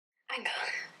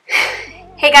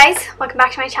Hey guys, welcome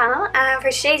back to my channel, and for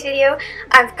today's video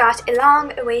I've got a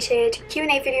long awaited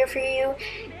Q&A video for you,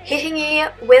 hitting you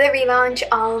with a relaunch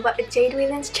of Jade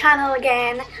Whelan's channel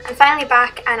again. I'm finally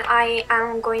back and I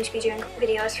am going to be doing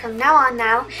videos from now on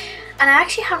now, and I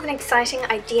actually have an exciting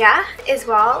idea as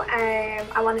well.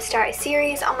 I want to start a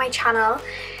series on my channel.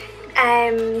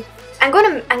 I'm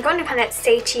going to kind of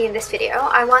say to you in this video,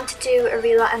 I want to do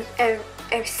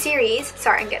a series,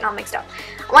 sorry I'm getting all mixed up.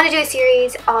 I want to do a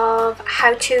series of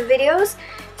how-to videos,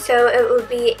 so it will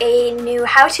be a new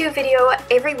how-to video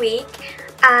every week,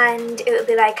 and it will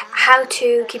be like how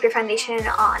to keep your foundation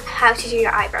on, how to do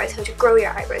your eyebrows, how to grow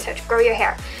your eyebrows, how to grow your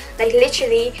hair, like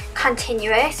literally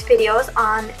continuous videos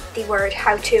on the word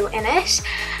how to in it.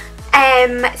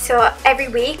 So every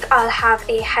week I'll have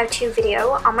a how-to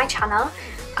video on my channel.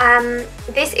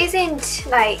 This isn't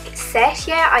like set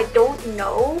yet, I don't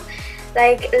know.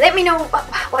 Like, let me know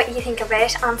what you think of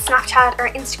it on Snapchat or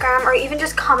Instagram, or even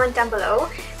just comment down below,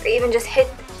 or even just hit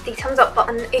the thumbs up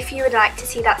button if you would like to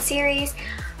see that series.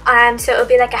 So it'll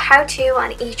be like a how-to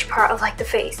on each part of like the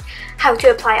face, how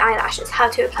to apply eyelashes, how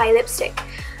to apply lipstick,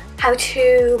 how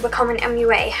to become an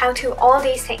MUA, how to all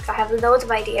these things. I have loads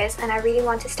of ideas and I really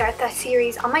want to start that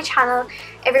series on my channel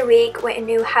every week with a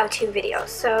new how-to video.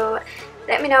 So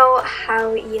let me know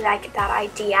how you like that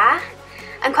idea.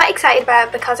 I'm quite excited about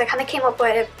it because I kind of came up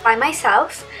with it by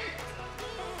myself.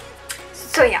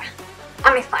 So yeah,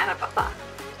 I'm excited about that.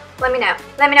 Let me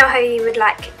know how you would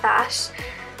like that.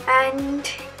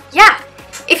 And yeah,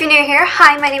 if you're new here,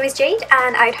 hi, my name is Jade,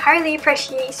 and I'd highly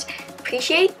appreciate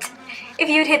if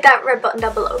you'd hit that red button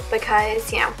down below,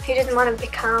 because, you know, who doesn't want to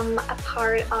become a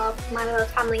part of my little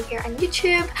family here on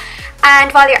YouTube?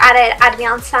 And while you're at it, add me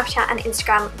on Snapchat and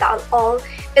Instagram. That'll all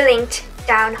be linked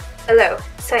down below.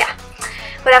 So yeah,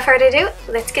 without further ado,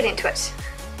 let's get into it.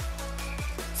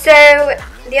 So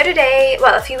the other day,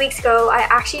 well, a few weeks ago, I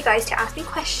asked you guys to ask me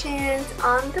questions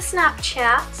on the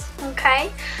Snapchat,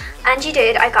 okay? And you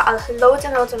did. I got loads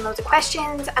and loads and loads of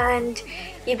questions, and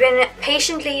you've been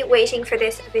patiently waiting for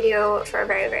this video for a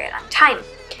very, very long time.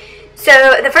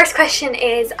 So the first question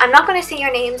is, I'm not going to say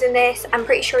your names in this, I'm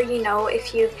pretty sure you know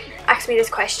if you've asked me this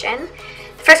question.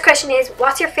 The first question is,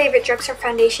 what's your favourite drugstore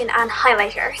foundation and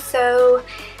highlighter? So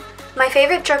my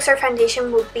favourite drugstore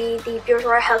foundation would be the Beauty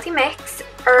Healthy Mix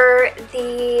or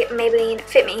the Maybelline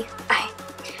Fit Me. I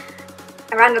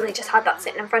randomly just had that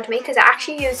sitting in front of me because I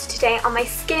actually used it today on my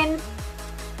skin.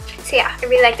 So yeah, I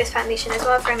really like this foundation as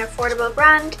well for an affordable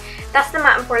brand. That's the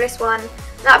matte and poreless one.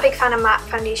 Not a big fan of matte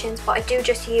foundations, but I do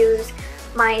just use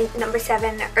my number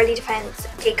 7 Early Defense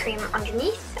Day Cream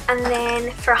underneath. And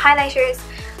then for highlighters,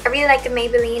 I really like the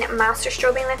Maybelline Master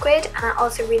Strobing Liquid, and I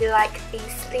also really like the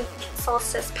Sleek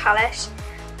Solstice palette.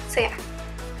 So yeah.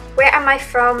 Where am I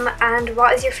from and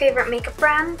what is your favourite makeup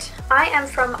brand? I am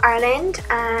from Ireland.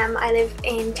 I live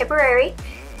in Tipperary.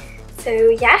 So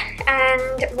yeah,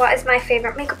 and what is my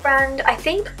favourite makeup brand? I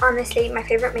think honestly my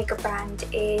favourite makeup brand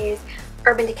is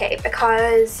Urban Decay,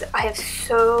 because I have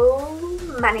so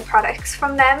many products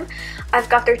from them. I've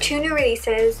got their 2 new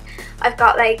releases. I've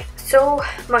got like so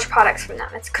much products from them,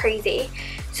 it's crazy.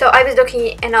 So I was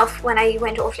lucky enough when I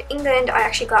went over to England, I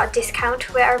actually got a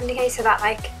discount with Urban Decay, so that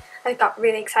like I got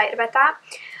really excited about that.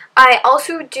 I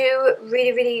also do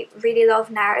really love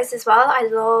NARS as well. I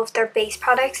love their base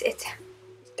products.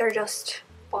 They're just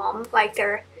bomb, like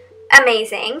they're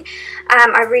amazing.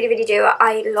 I really do.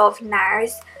 I love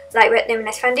NARS Lightweight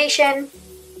Luminous Foundation.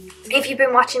 If you've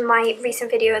been watching my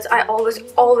recent videos, I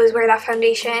always wear that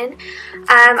foundation.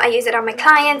 I use it on my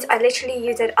clients. I literally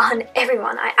use it on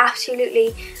everyone. I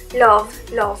absolutely love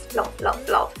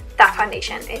that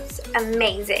foundation. It's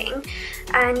amazing.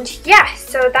 And yeah,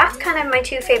 so that's kind of my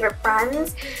 2 favourite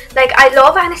brands. Like, I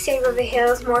love Anastasia Beverly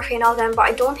Hills, Morphe and all them, but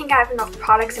I don't think I have enough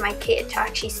products in my kit to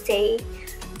actually say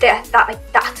that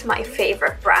like that's my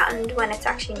favourite brand when it's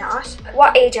actually not.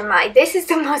 What age am I? This is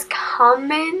the most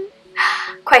common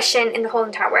question in the whole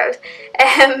entire world.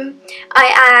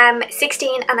 I am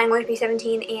 16 and I'm going to be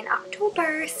 17 in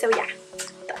October, so yeah,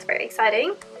 that's very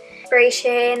exciting.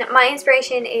 My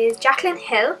inspiration is Jaclyn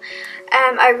Hill.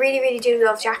 I really do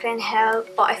love Jaclyn Hill,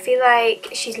 but I feel like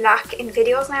she's lacking in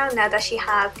videos now that she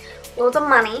has loads of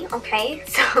money, okay?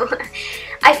 So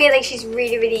I feel like she's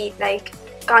really like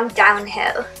gone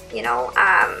downhill, you know,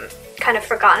 kind of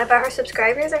forgotten about her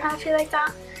subscribers. I kind of feel like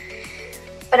that.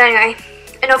 But anyway,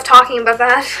 enough talking about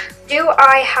that. Do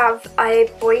I have a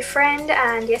boyfriend?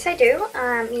 And yes, I do.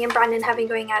 Me and Brandon have been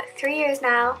going out 3 years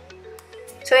now.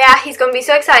 So yeah, he's going to be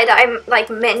so excited that I like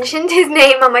mentioned his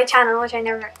name on my channel, which I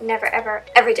never ever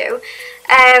do.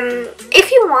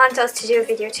 If you want us to do a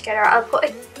video together, I'll put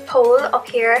a poll up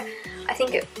here. I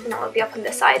think it'll be up on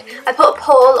this side. I put a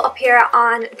poll up here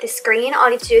on the screen. All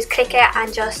you have to do is click it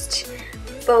and just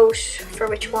vote for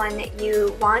which one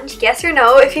you want, yes or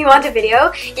no. If you want a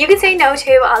video, you can say no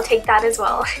too, I'll take that as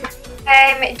well.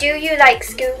 Do you like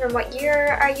school and what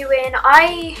year are you in?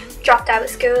 I dropped out of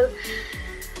school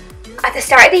at the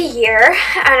start of the year,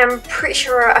 and I'm pretty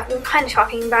sure I've been kind of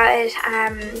talking about it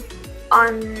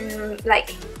on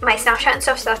like my Snapchat and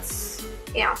stuff, so that's,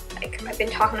 you know, like I've been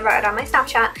talking about it on my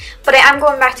Snapchat. But I am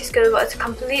going back to school, but it's a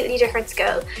completely different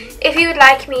school. If you would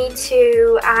like me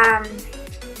to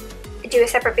do a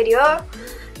separate video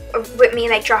with me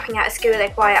like dropping out of school,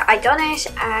 like why I done it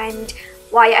and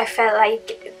why I felt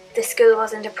like the school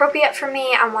wasn't appropriate for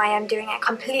me and why I'm doing it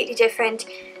completely different,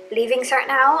 leaving cert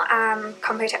now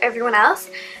compared to everyone else,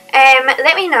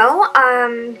 let me know.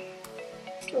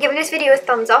 Give this video a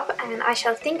thumbs up and I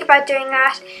shall think about doing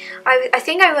that. I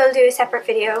think I will do a separate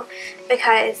video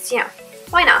because, you know,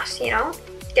 why not, you know,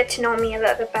 get to know me a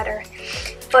little bit better.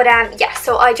 But yeah,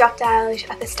 so I dropped out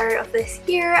at the start of this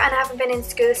year and I haven't been in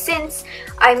school since.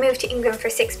 I moved to England for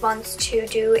 6 months to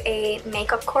do a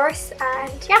makeup course,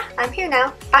 and yeah, I'm here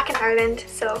now, back in Ireland,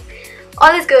 so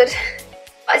all is good.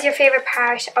 What is your favourite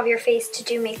part of your face to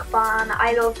do makeup on?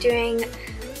 I love doing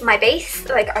my base,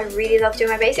 like I really love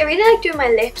doing my base. I really like doing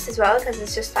my lips as well because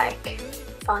it's just like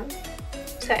fun,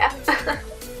 so yeah.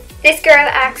 This girl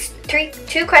asked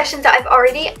two questions that I've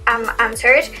already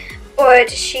answered, but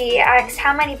she asked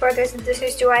how many brothers and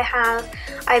sisters do I have.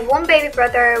 I have one baby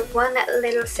brother, one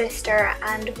little sister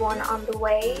and one on the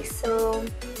way, so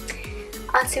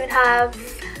I'll soon have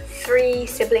 3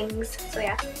 siblings, so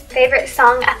yeah. Favorite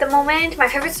song at the moment? My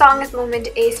favorite song at the moment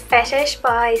is Fetish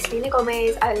by Selena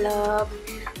Gomez. I love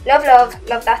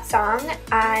that song,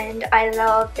 and I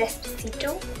love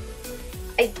Despacito.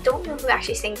 I don't know who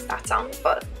actually sings that song,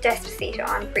 but Despacito,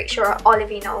 I'm pretty sure all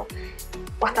of you know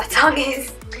what that song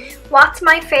is. What's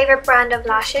my favourite brand of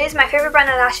lashes? My favourite brand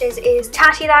of lashes is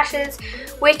Tati Lashes,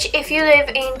 which if you live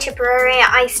in Tipperary,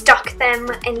 I stock them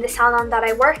in the salon that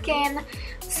I work in.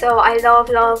 So I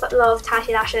love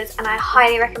Tati Lashes and I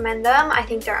highly recommend them. I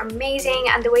think they're amazing,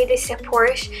 and the way they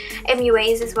support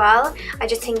MUAs as well. I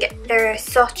just think they're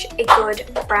such a good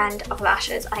brand of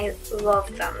lashes. I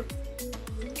love them.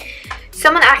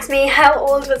 Someone asked me how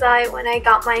old was I when I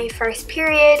got my first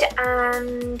period,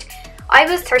 and I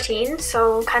was 13,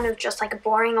 so kind of just like a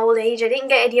boring old age. I didn't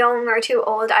get it young or too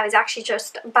old. I was actually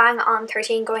just bang on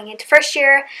 13 going into first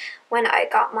year when I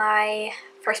got my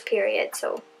first period,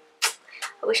 so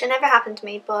I wish it never happened to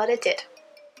me, but it did.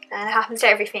 And it happens to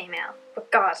every female,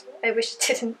 but God, I wish it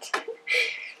didn't.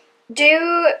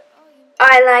 Do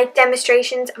I like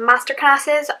demonstrations and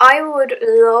masterclasses? I would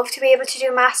love to be able to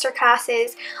do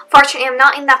masterclasses. Fortunately, I'm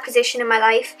not in that position in my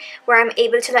life where I'm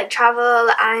able to like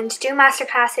travel and do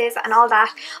masterclasses and all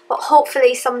that, but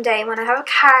hopefully someday when I have a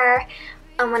car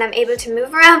and when I'm able to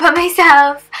move around by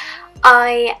myself,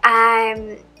 I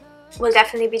will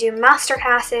definitely be doing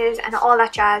masterclasses and all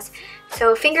that jazz.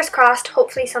 So fingers crossed,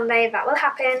 hopefully someday that will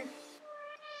happen.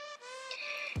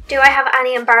 Do I have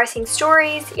any embarrassing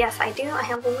stories? Yes, I do. I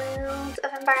have loads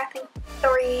of embarrassing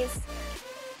stories.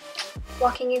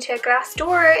 Walking into a glass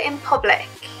door in public.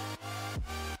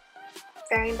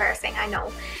 Very embarrassing, I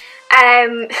know.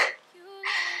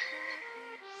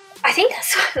 I think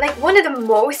that's like one of the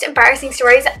most embarrassing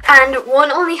stories, and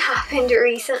one only happened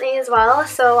recently as well.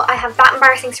 So I have that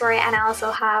embarrassing story and I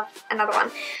also have another one.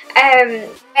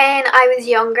 When I was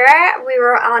younger, we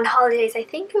were on holidays. I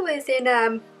think it was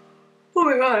in oh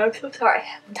my god, I'm so sorry,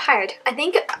 I'm tired.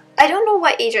 I don't know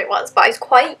what age it was, but I was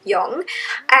quite young,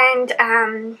 and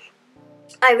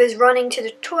I was running to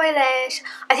the toilet.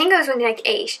 I think I was only like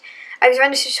 8. I was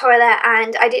running to the toilet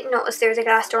and I didn't notice there was a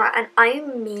glass door, and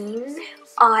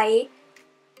I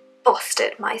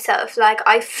busted myself. Like,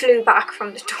 I flew back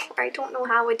from the door. I don't know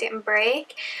how it didn't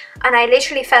break, and I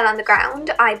literally fell on the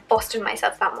ground. I busted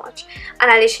myself that much,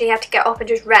 and I literally had to get up and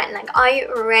just run. Like, I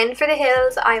ran for the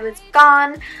hills. I was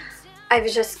gone. I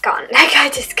was just gone. Like, I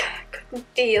just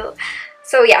couldn't deal.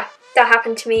 So yeah, that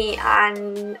happened to me,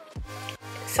 and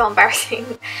so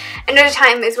embarrassing. Another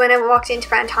time is when I walked into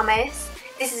Brand Thomas.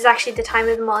 This is actually the time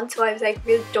of the month, so I was like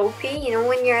real dopey, you know,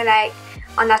 when you're like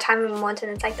on that time of the month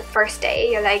and it's like the first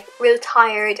day, you're like real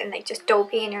tired and like just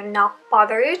dopey and you're not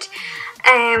bothered.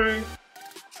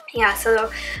 Yeah, so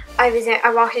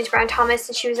I walked into Brand Thomas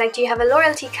and she was like, do you have a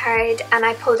loyalty card? And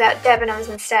I pulled out Debenhams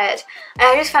instead. And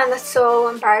I just found that so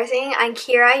embarrassing. And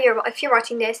Kira, if you're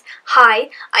watching this, hi,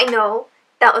 I know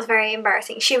that was very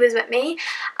embarrassing. She was with me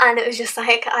and it was just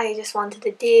like, I just wanted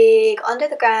to dig under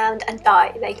the ground and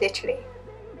die, like literally.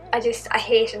 I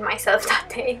hated myself that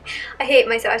day. I hate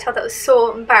myself. I thought that was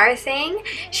so embarrassing.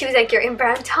 She was like, you're in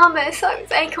Brown Thomas. I was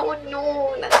like, oh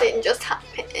no, that didn't just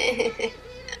happen.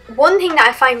 One thing that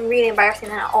I find really embarrassing,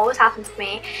 and it always happens to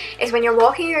me, is when you're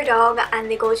walking your dog and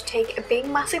they go to take a big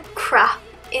massive crap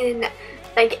in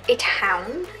like a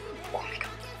town. Oh my god,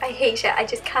 I hate it. I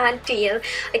just can't deal.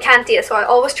 I can't deal. So I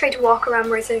always try to walk around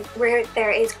where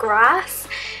there is grass.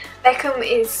 Beckham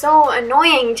is so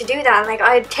annoying to do that. Like,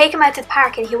 I take him out to the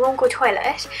park and he won't go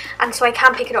toilet, and so I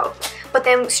can't pick it up. But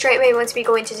then straight away once we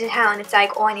go into the town, it's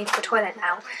like, oh, I need to go toilet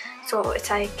now. So it's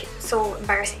like so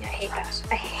embarrassing. I hate that.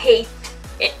 I hate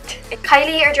it.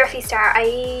 Kylie or Jeffree Star?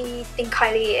 I think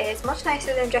Kylie is much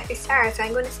nicer than Jeffree Star, so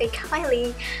I'm going to say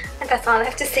Kylie, and that's all I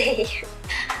have to say.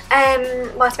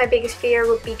 What's my biggest fear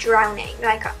would be drowning.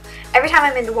 Like, every time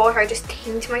I'm in the water I just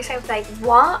think to myself, like,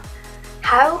 what?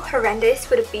 How horrendous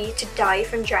would it be to die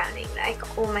from drowning? Like,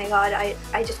 oh my god, I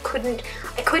just couldn't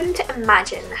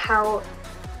imagine how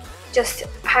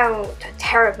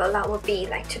terrible that would be,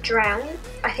 like, to drown.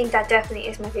 I think that definitely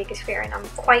is my biggest fear, and I'm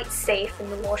quite safe in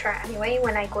the water anyway.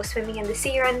 When I go swimming in the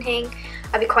sea or anything,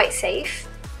 I'd be quite safe.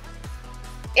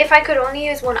 If I could only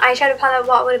use one eyeshadow palette,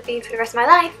 what would it be for the rest of my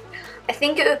life? I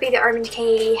think it would be the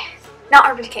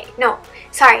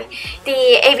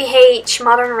the ABH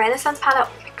Modern Renaissance palette.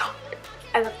 Oh my god,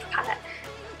 I love the palette.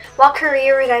 What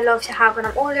career would I love to have when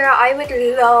I'm older? I would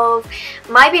love,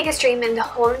 my biggest dream in the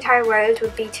whole entire world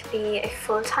would be to be a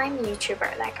full-time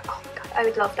YouTuber. Like, oh my god, I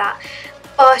would love that.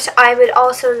 But I would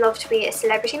also love to be a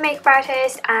celebrity makeup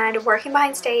artist and working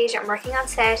behind stage and working on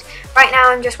set. Right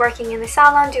now I'm just working in the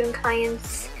salon doing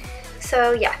clients.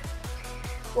 So yeah.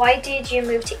 Why did you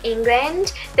move to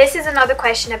England? This is another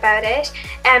question about it.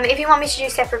 If you want me to do a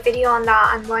separate video on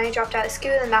that and why I dropped out of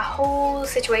school and that whole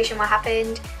situation, what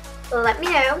happened, let me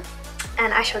know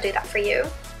and I shall do that for you.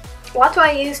 What do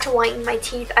I use to whiten my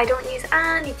teeth? I don't use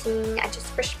anything. I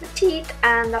just brush my teeth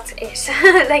and that's it.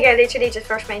 Like, I literally just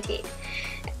brush my teeth.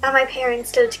 Are my parents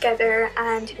still together?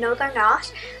 And no, they're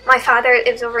not. My father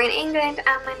lives over in England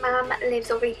and my mum lives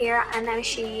over here, and now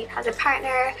she has a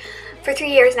partner for 3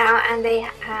 years now, and they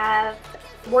have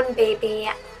one baby,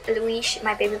 Louis,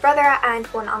 my baby brother, and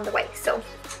one on the way. So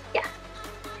yeah.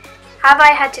 Have I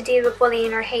had to deal with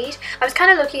bullying or hate? I was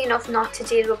kind of lucky enough not to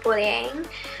deal with bullying.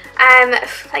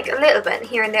 Like a little bit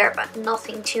here and there, but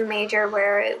nothing too major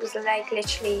where it was like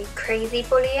literally crazy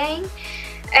bullying.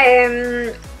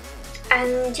 And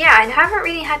yeah, I haven't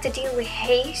really had to deal with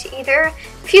hate either.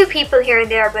 A few people here and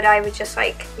there, but I would just,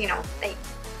 like, you know, like,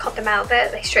 cut them out a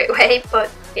bit, like, straight away. But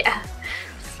yeah.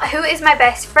 Who is my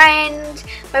best friend?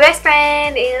 My best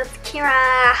friend is Kira.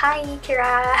 Hi,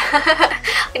 Kira.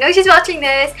 I know she's watching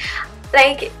this.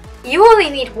 Like, you only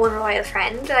need one loyal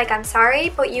friend. Like, I'm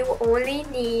sorry, but you only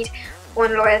need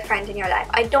one loyal friend in your life.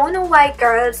 I don't know why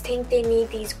girls think they need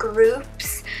these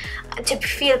groups to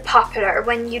feel popular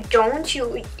when you don't.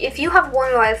 If you have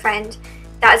one loyal friend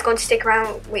that is going to stick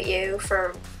around with you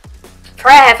for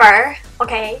forever,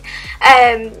 okay,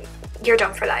 you're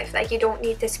done for life. Like, you don't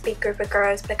need this big group of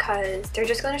girls because they're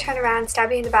just going to turn around,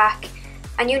 stab you in the back,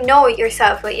 and you know it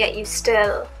yourself, but yet you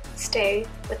still stay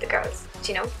with the girls,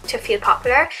 you know, to feel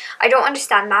popular. I don't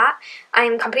understand that.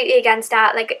 I'm completely against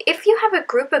that. Like, if you have a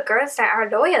group of girls that are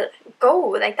loyal, go.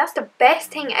 Like, that's the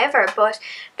best thing ever, but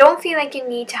don't feel like you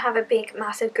need to have a big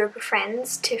massive group of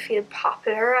friends to feel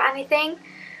popular or anything.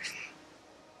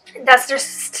 That's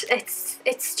just, it's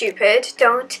stupid.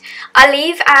 Don't. I'll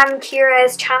leave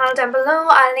Kira's channel down below.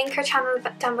 I'll link her channel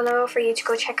down below for you to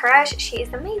go check her out. She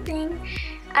is amazing,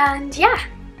 and yeah,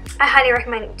 I highly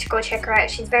recommend to go check her out.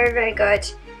 She's very, very good.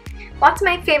 What's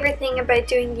my favorite thing about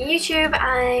doing YouTube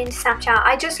and Snapchat?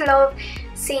 I just love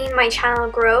seeing my channel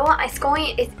grow.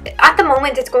 At the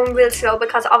moment it's going real slow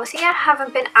because obviously I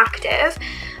haven't been active,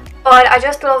 but I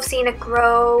just love seeing it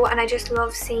grow, and I just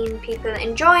love seeing people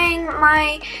enjoying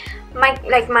my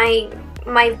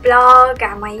vlog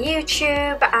and my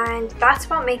YouTube, and that's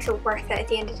what makes it worth it at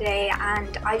the end of the day.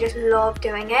 And I just love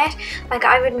doing it. Like,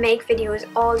 I would make videos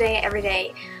all day every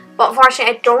day, but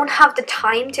unfortunately I don't have the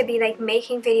time to be like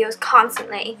making videos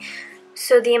constantly.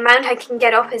 So the amount I can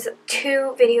get up is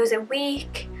 2 videos a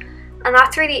week, and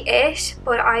that's really it.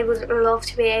 But I would love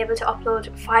to be able to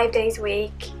upload 5 days a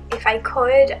week. If I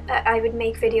could, I would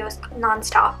make videos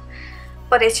non-stop,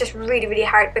 but it's just really, really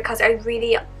hard because I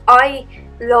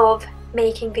love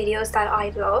making videos that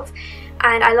I love,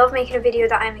 and I love making a video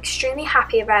that I'm extremely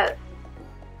happy about.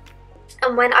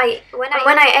 And when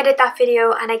I edit that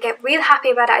video and I get real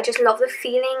happy about it, I just love the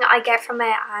feeling I get from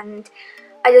it, and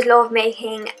I just love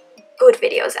making good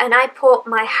videos, and I put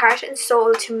my heart and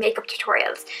soul to makeup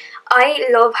tutorials. I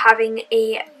love having a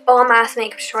bomb-ass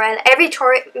makeup tutorial. Every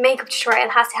makeup tutorial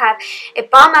has to have a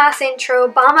bomb-ass intro,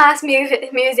 bomb-ass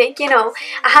music, you know.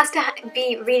 It has to be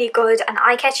really good and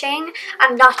eye-catching,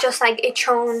 and not just like it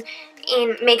thrown in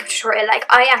makeup tutorial. Like,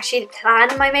 I actually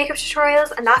plan my makeup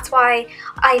tutorials, and that's why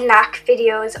I lack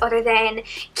videos other than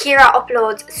Kira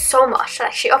uploads so much.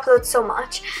 Like, she uploads so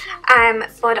much,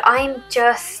 but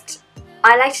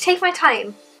I like to take my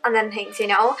time on them things, you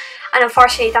know, and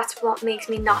unfortunately that's what makes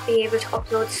me not be able to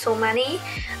upload so many,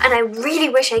 and I really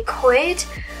wish I could,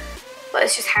 but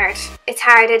it's just hard. It's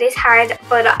hard, it is hard,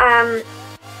 but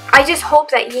I just hope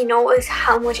that you notice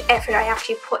how much effort I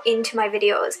actually put into my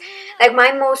videos. Like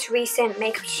my most recent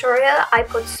makeup tutorial, I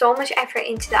put so much effort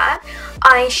into that.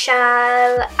 I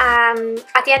shall,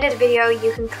 at the end of the video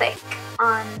you can click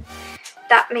on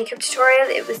that makeup tutorial.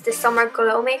 It was the summer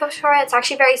glow makeup tutorial. It's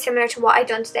actually very similar to what I've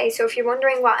done today, so if you're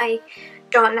wondering what I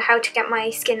done, how to get my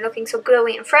skin looking so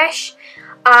glowy and fresh,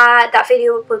 that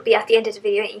video will be at the end of the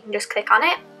video and you can just click on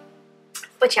it.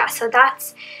 But yeah, so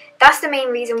that's the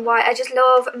main reason why I just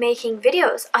love making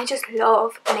videos. I just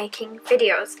love making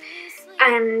videos,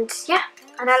 and yeah,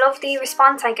 and I love the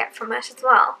response I get from it as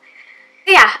well.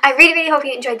 Yeah, I really hope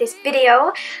you enjoyed this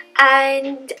video,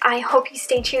 and I hope you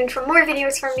stay tuned for more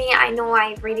videos from me. I know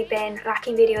I've really been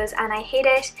lacking videos and I hate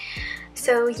it.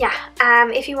 So yeah,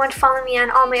 if you want to follow me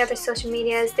on all my other social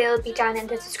medias, they'll be down in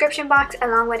the description box,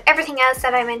 along with everything else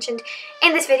that I mentioned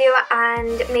in this video,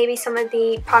 and maybe some of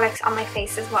the products on my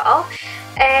face as well.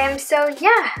 So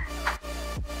yeah,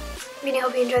 really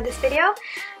hope you enjoyed this video,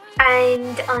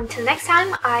 and until next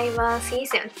time, I will see you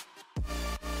soon.